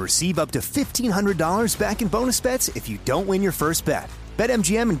Buckeye and receive up to $1,500 back in bonus bets if you don't win your first bet.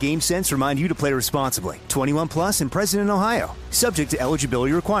 BetMGM and GameSense remind you to play responsibly. 21 plus and present in Ohio. Subject to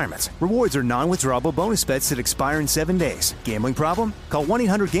eligibility requirements. Rewards are non-withdrawable bonus bets that expire in 7 days. Gambling problem? Call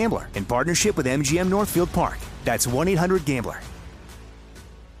 1-800-GAMBLER in partnership with MGM Northfield Park. That's 1-800-GAMBLER.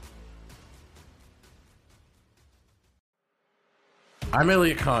 I'm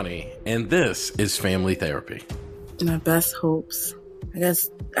Elliot Connie, and this is Family Therapy. My best hopes, I guess,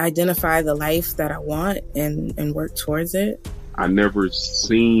 identify the life that I want and work towards it. I never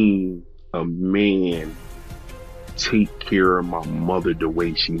seen a man take care of my mother the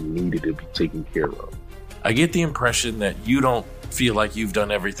way she needed to be taken care of. I get the impression that you don't feel like you've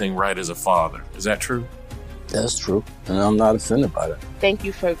done everything right as a father. Is that true? That's true, and I'm not offended by that. Thank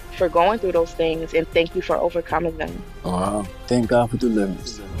you for going through those things, and thank you for overcoming them. Wow. Thank God for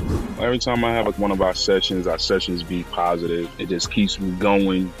deliverance. Every time I have one of our sessions be positive. It just keeps me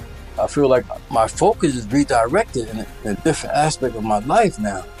going. I feel like my focus is redirected in a different aspect of my life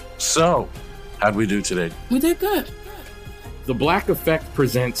now. So, how'd we do today? We did good. The Black Effect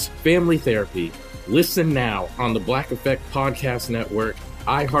presents Family Therapy. Listen now on the Black Effect Podcast Network,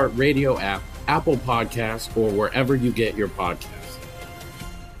 iHeartRadio app, Apple Podcasts, or wherever you get your podcasts.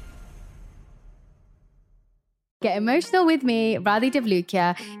 Get emotional with me, Radhi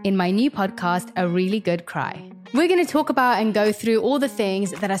Devlukia, in my new podcast, A Really Good Cry. We're going to talk about and go through all the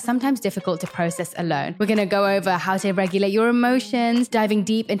things that are sometimes difficult to process alone. We're going to go over how to regulate your emotions, diving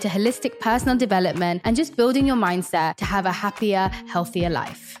deep into holistic personal development, and just building your mindset to have a happier, healthier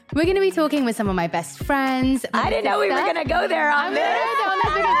life. We're going to be talking with some of my best friends. I didn't know we were going to go there on this.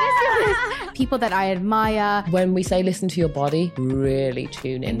 People that I admire. When we say listen to your body, really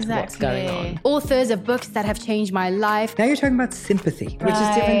tune into what's going on. Authors of books that have changed my life. Now you're talking about sympathy, which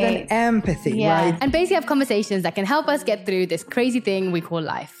is different than empathy, right? And basically have conversations that can help us get through this crazy thing we call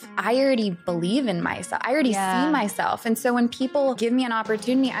life. I already believe in myself. I already see myself. And so when people give me an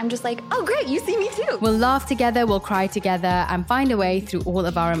opportunity, I'm just like, oh, great, you see me too. We'll laugh together, we'll cry together, and find a way through all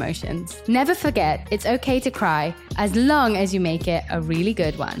of our emotions. Never forget, it's okay to cry, as long as you make it a really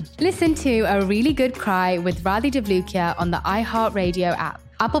good one. Listen to A Really Good Cry with Radhi Devlukia on the iHeartRadio app,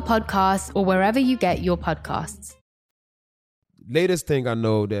 Apple Podcasts, or wherever you get your podcasts. Latest thing I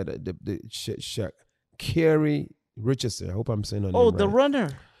know that Carrie Richardson, I hope I'm saying her name right. the runner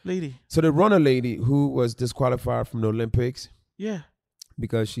lady. So the runner lady who was disqualified from the Olympics. Yeah.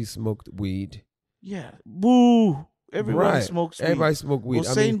 Because she smoked weed. Yeah. Boo. Everybody smokes weed. Everybody smoked weed.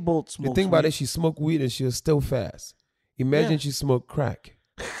 Usain Bolt smokes weed. The thing about it, she smoked weed and she was still fast. Imagine she smoked crack.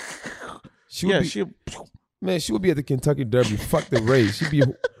 She would be at the Kentucky Derby. Fuck the race. She'd be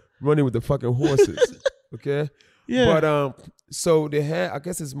running with the fucking horses. Okay? Yeah. But so they had, I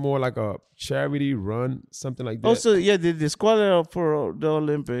guess it's more like a charity run, something like that. Also, they disqualified for the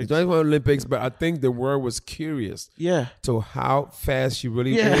Olympics. It's not for Olympics, but I think the world was curious. Yeah. To how fast she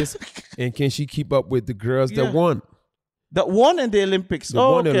really is, and can she keep up with the girls that won? That won in the Olympics. They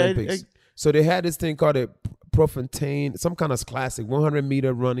won the Olympics. So they had this thing called a Prefontaine, some kind of classic,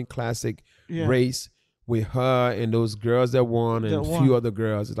 100-meter running classic race with her and those girls that won and a few other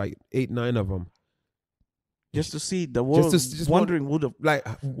girls. It's like 8, 9 of them. Just to see the world, just wondering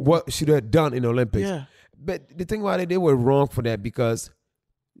what should have done in the Olympics. Yeah. But the thing about it, they were wrong for that because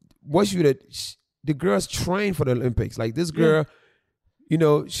the girls trained for the Olympics. Like this girl, you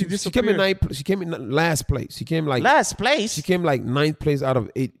know, she came in last place. She came like last place. She came like 9th place out of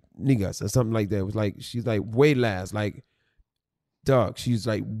 8 niggas or something like that. It was like she's like way last. Like, dog, she's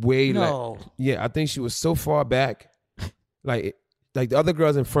like way last. Yeah, I think she was so far back, like the other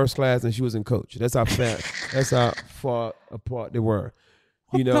girls in first class and she was in coach. That's how far apart they were.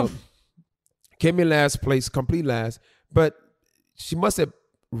 You know, came in last place, complete last, but she must have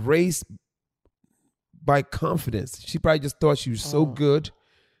raced by confidence. She probably just thought she was so good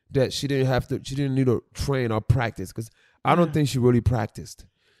that she didn't need to train or practice, because I don't think she really practiced.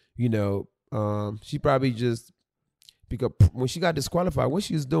 You know, she probably just, because when she got disqualified, what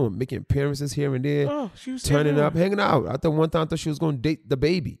she was doing, making appearances here and there, she was turning up, hanging out. I thought one time she was going to date the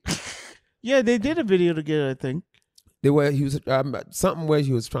baby. Yeah, they did a video together, I think. He was something where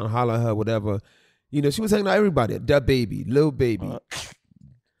he was trying to holler at her, whatever. You know, she was hanging out with everybody. The baby, little baby,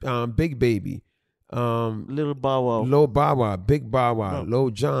 big baby, little Bow Wow, low Bow Wow, big Bow Wow, low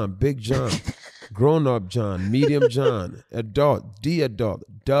John, big John, grown up John, medium John, adult,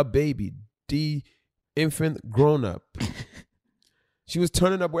 the baby, the infant, grown up. She was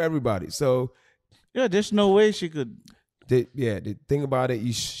turning up with everybody. So yeah, there's no way she could. The thing about it,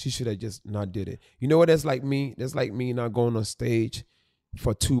 she should have just not did it. You know what? That's like me. That's like me not going on stage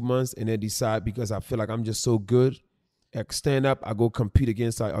for 2 months and then decide, because I feel like I'm just so good at stand up, I go compete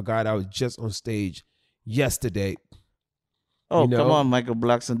against a guy that was just on stage yesterday. Oh, you know? Come on, Michael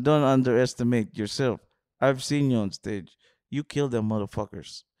Blackson. Don't underestimate yourself. I've seen you on stage. You kill them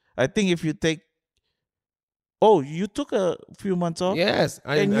motherfuckers. I think if you take... Oh, you took a few months off? Yes.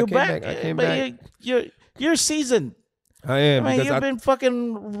 I came back. You're seasoned. I am. I mean, you've been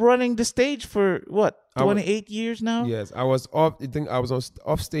fucking running the stage for what, 28 years now? Yes, I was off. I think I was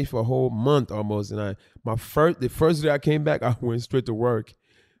off stage for a whole month almost, and the first day I came back, I went straight to work.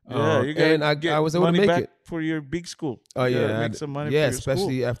 Yeah, you and I was able to make it for your big school. Oh yeah, make some money. Yeah, for your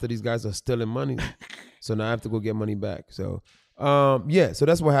especially school. after these guys are stealing money, so now I have to go get money back. So, so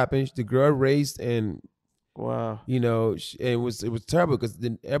that's what happened. The girl raised and. Wow. You know, it was terrible because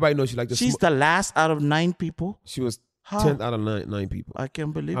everybody knows she liked to She's the last out of 9 people. She was 10th out of 9 people. I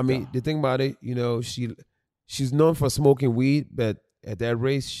can't believe I mean, the thing about it, you know, she's known for smoking weed, but at that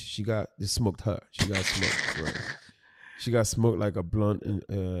race, they smoked her. She got smoked. Right? She got smoked like a blunt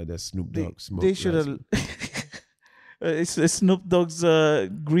that Snoop Dogg smoked. They should have. It's Snoop Dogg's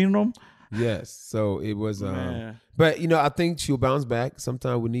green room. Yes. So it was. But, you know, I think she'll bounce back.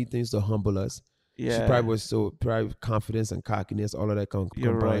 Sometimes we need things to humble us. Yeah. She probably was probably confidence and cockiness, all of that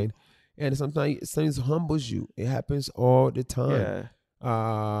combined. Right. And sometimes things humbles you. It happens all the time.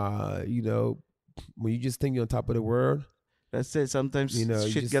 Yeah. You know, when you just think you're on top of the world. That's it. Sometimes you know,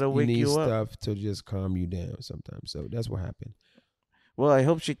 shit gotta wake you up. You need stuff to just calm you down sometimes. So that's what happened. Well, I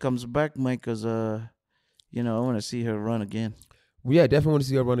hope she comes back, Mike, because you know, I want to see her run again. Well, yeah, definitely want to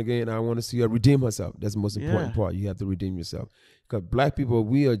see her run again. I want to see her redeem herself. That's the most important part. You have to redeem yourself. Because black people,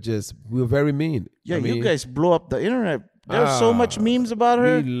 we're very mean. Yeah, you guys blow up the internet. There's so much memes about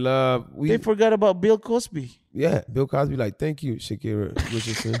her. They forgot about Bill Cosby. Yeah, Bill Cosby, like, thank you, Shakira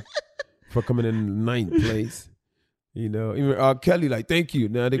Richardson, for coming in 9th place. You know, even R. Kelly, like, thank you.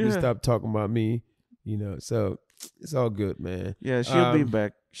 Now they can stop talking about me. You know, so it's all good, man. Yeah, she'll be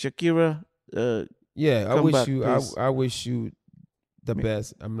back. Shakira, I wish you the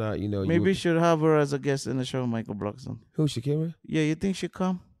best. I'm not, you know. Maybe you should have her as a guest in the show, Michael Blackson. Who, Shakira? Yeah, you think she'd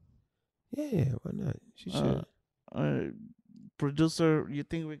come? Yeah, why not? She should. Producer, you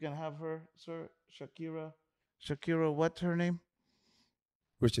think we can have her, sir? Shakira, what's her name?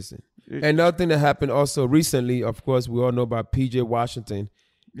 Richardson. And another thing that happened also recently, of course, we all know about PJ Washington,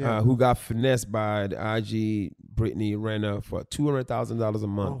 who got finessed by the IG Brittany Renner for $200,000 a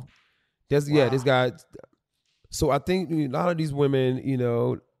month. Oh. This guy. So I think a lot of these women, you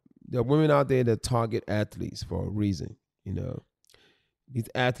know, there are women out there that target athletes for a reason, you know. These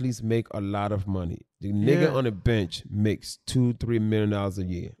athletes make a lot of money. The nigga on the bench makes $2-3 million a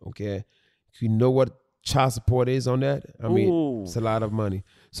year, okay? You know what child support is on that? I mean, it's a lot of money.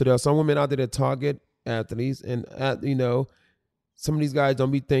 So there are some women out there that target athletes, and, you know, some of these guys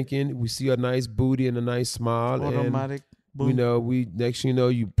don't be thinking. We see a nice booty and a nice smile. Automatic. Boom. You know, next you know,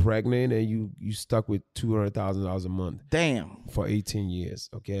 you pregnant and you stuck with $200,000 a month. Damn. For 18 years.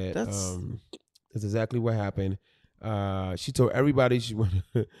 Okay. That's exactly what happened. She told everybody she wanted.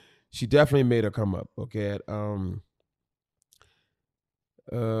 She definitely made her come up. Okay.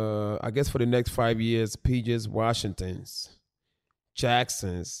 I guess for the next 5 years, PJ's, Washington's,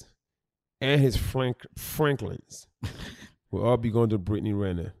 Jackson's, and his Franklin's will all be going to Brittany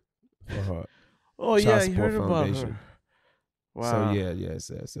Renner for her. Oh Child yeah, I Support heard Foundation. about her. Wow. So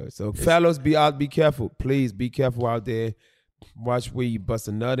yeah. So fellas, be careful. Please be careful out there. Watch where you bust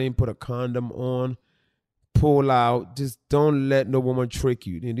a nut in. Put a condom on. Pull out. Just don't let no woman trick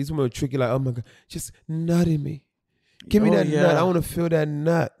you. And these women will trick you like, oh my God, just nut in me. Give me that nut. I want to feel that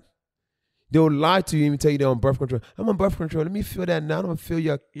nut. They'll lie to you and tell you they're on birth control. I'm on birth control. Let me feel that nut. I want to feel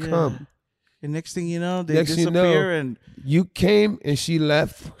your cum. And next thing you know, they disappear and you came and she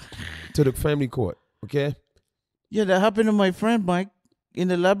left to the family court. Okay? Yeah, that happened to my friend Mike in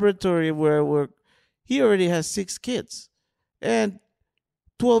the laboratory where I work. He already has 6 kids. And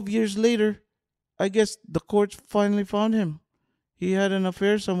 12 years later, I guess the courts finally found him. He had an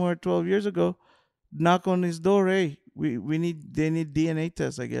affair somewhere 12 years ago. Knock on his door, hey, they need DNA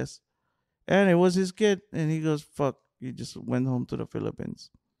tests, I guess. And it was his kid. And he goes, fuck, he just went home to the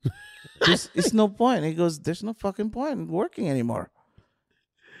Philippines. It's no point. He goes, there's no fucking point in working anymore.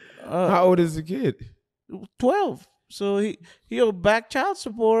 How old is the kid? 12. So he'll back child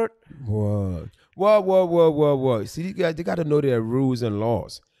support. Whoa. See, they got to know their rules and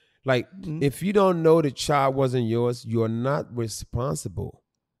laws. Like, if you don't know the child wasn't yours, you're not responsible.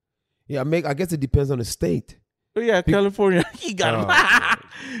 Yeah, I guess it depends on the state. Oh, yeah, California. He got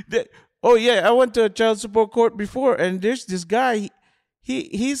him. Oh, yeah, I went to a child support court before, and there's this guy.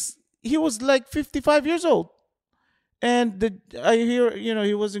 He was like 55 years old. And I hear,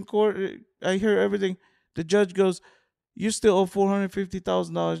 he was in court. I hear everything. The judge goes, you still owe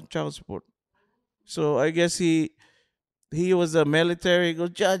 $450,000 in child support. So I guess he was a military. He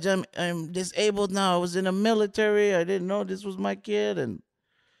goes, Judge, I'm disabled now. I was in the military. I didn't know this was my kid. And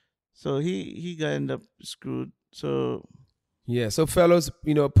so he got ended up screwed. So yeah, so fellas,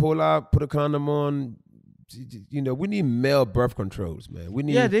 pull out, put a condom on. We need male birth controls, man.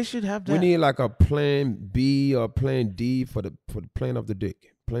 They should have that. We need like a plan B or plan D for the plan of the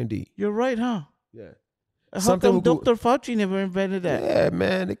dick. Plan D. You're right, huh? Yeah. How come Dr. Fauci never invented that? Yeah,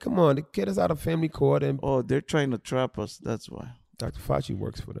 man. Come on. They get us out of family court. Oh, they're trying to trap us. That's why. Dr. Fauci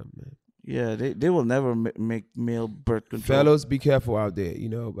works for them, man. Yeah, they will never make male birth control. Fellows, be careful out there,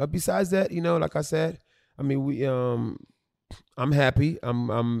 But besides that, like I said, I mean, I'm happy.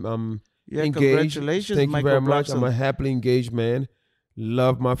 I'm engaged. Congratulations, Thank Michael you very much. Blackson. I'm a happily engaged man.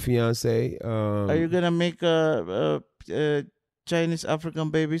 Love my fiance. Are you gonna make a Chinese African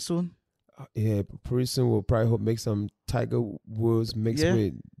baby soon? Yeah, pretty soon we'll probably make some Tiger Woods mixed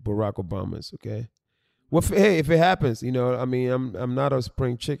with Barack Obama's. Okay. Well, hey, if it happens, I'm not a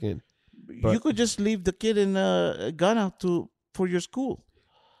spring chicken. But you could just leave the kid in Ghana for your school,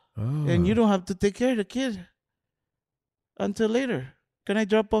 and you don't have to take care of the kid until later. Can I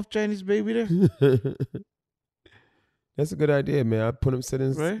drop off Chinese baby there? That's a good idea, man. I put him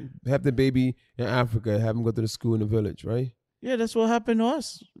Right? have the baby in Africa, have him go to the school in the village, right? Yeah, that's what happened to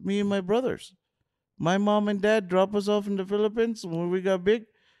us, me and my brothers. My mom and dad dropped us off in the Philippines when we got big,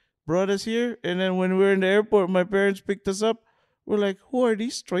 brought us here, and then when we were in the airport, my parents picked us up. We're like, who are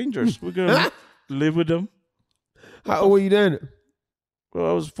these strangers? We're going to live with them. How old were you then? Well,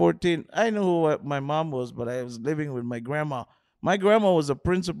 I was 14. I knew who my mom was, but I was living with my grandma. My grandma was a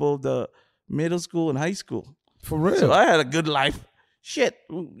principal of the middle school and high school. For real? So I had a good life. Shit,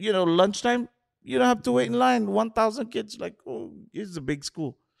 lunchtime, you don't have to wait in line. 1,000 kids, like, oh, it's a big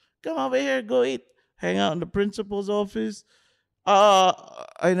school. Come over here, go eat. Hang out in the principal's office.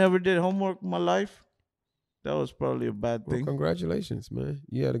 I never did homework in my life. That was probably a bad thing. Well, congratulations, man.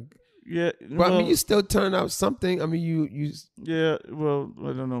 You had yeah. But I mean, you still turned out something. I mean, you. Yeah. Well,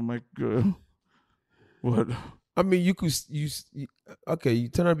 I don't know, my girl. What? I mean, you okay, you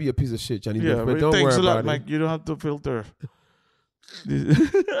turn out to be a piece of shit, Johnny. Yeah, but don't thanks worry a lot, about Mike. You don't have to filter.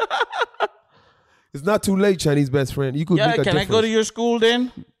 It's not too late, Chinese best friend. You could make a can difference. I go to your school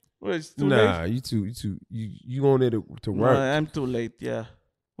then? Well, it's too late. You on there to work. No, I'm too late. Yeah.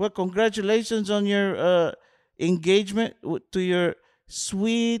 Well, congratulations on your engagement to your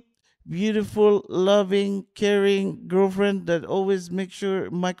sweet, beautiful, loving, caring girlfriend that always makes sure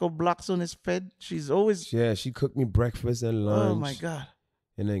Michael Blackson is fed. She's always... Yeah, she cooked me breakfast and lunch. Oh, my God.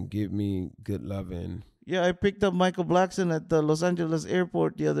 And then give me good loving. Yeah, I picked up Michael Blackson at the Los Angeles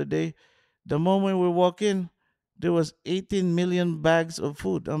airport the other day. The moment we walk in, there was 18 million bags of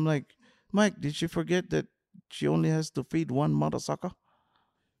food. I'm like, Mike, did she forget that she only has to feed one mother sucker?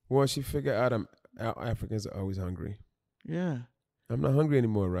 Well, she figured out Africans are always hungry. Yeah. I'm not hungry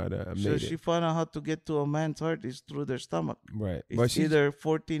anymore, Rada. I So made she it. found out how to get to a man's heart is through their stomach. Right. It's But she's- either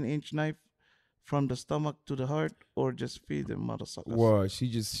 14-inch knife from the stomach to the heart or just feed them mother suckers. Well, she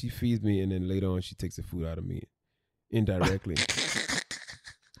feeds me, and then later on she takes the food out of me indirectly.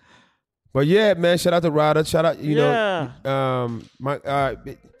 But yeah, man, shout out to Rada. Shout out, you know,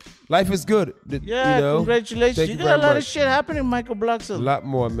 life is good. Yeah, you know? congratulations. Thank You you got a very lot of much. shit happening, Michael Blackson. A lot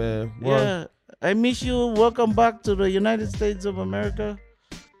more, man. Well, Yeah. I miss you. Welcome back to the United States of America.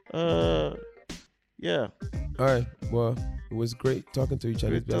 Yeah. All right. Well, it was great talking to each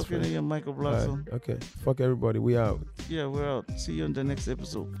other's Great best talking friend. to you, Michael All right, Blackson. okay. Fuck everybody. We out. Yeah, we're out. See you on the next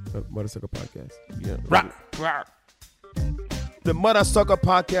episode. Mother Sucker Podcast. Yeah. Rock. The Mother Sucker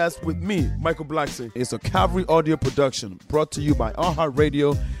Podcast with me, Michael Blackson, is a Calvary audio production brought to you by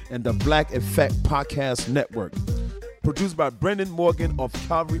iHeartRadio and the Black Effect Podcast Network. Produced by Brendan Morgan of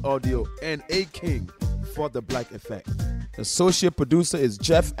Calvary Audio and A. King for the Black Effect. Associate producer is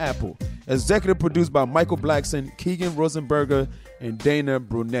Jeff Apple. Executive produced by Michael Blackson, Keegan Rosenberger, and Dana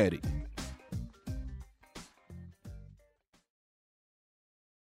Brunetti.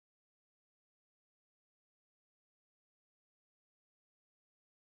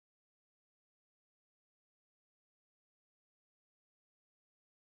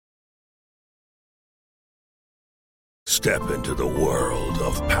 Step into the world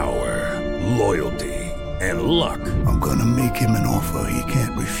of power, loyalty, and luck. I'm gonna make him an offer he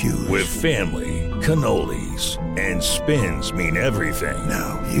can't refuse. With family, cannolis, and spins mean everything.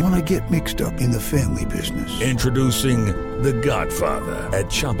 Now, you wanna get mixed up in the family business. Introducing The Godfather at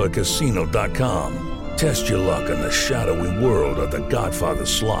ChumbaCasino.com. Test your luck in the shadowy world of The Godfather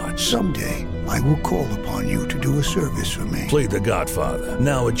slot. Someday, I will call upon you to do a service for me. Play The Godfather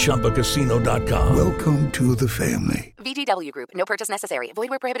now at ChumbaCasino.com. Welcome to the family. VGW Group. No purchase necessary. Void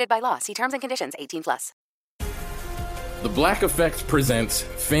where prohibited by law. See terms and conditions. 18+. The Black Effect presents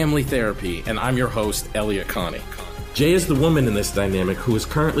Family Therapy, and I'm your host, Elliot Connie. Jay is the woman in this dynamic who is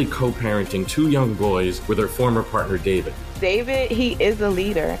currently co-parenting 2 young boys with her former partner, David. David, he is a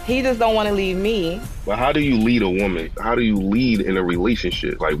leader. He just don't want to leave me. But how do you lead a woman? How do you lead in a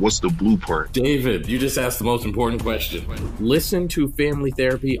relationship? Like, what's the blueprint? David, you just asked the most important question. Listen to Family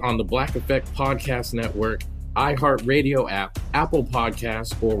Therapy on the Black Effect Podcast Network, iHeartRadio app, Apple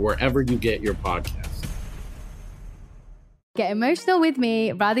Podcasts, or wherever you get your podcasts. Get emotional with me,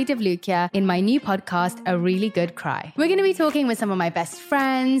 Radhi Devlukia, in my new podcast, A Really Good Cry. We're going to be talking with some of my best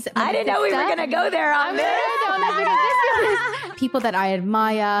friends. I didn't know we were going to go there on this. People that I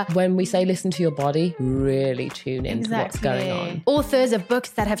admire. When we say listen to your body, really tune into what's going on. Authors of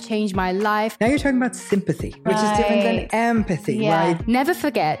books that have changed my life. Now you're talking about sympathy, which is different than empathy, right? Never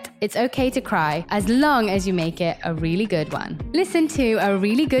forget, it's okay to cry as long as you make it a really good one. Listen to A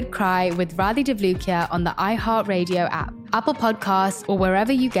Really Good Cry with Radhi Devlukia on the iHeartRadio app, Apple Podcasts, or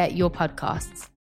wherever you get your podcasts.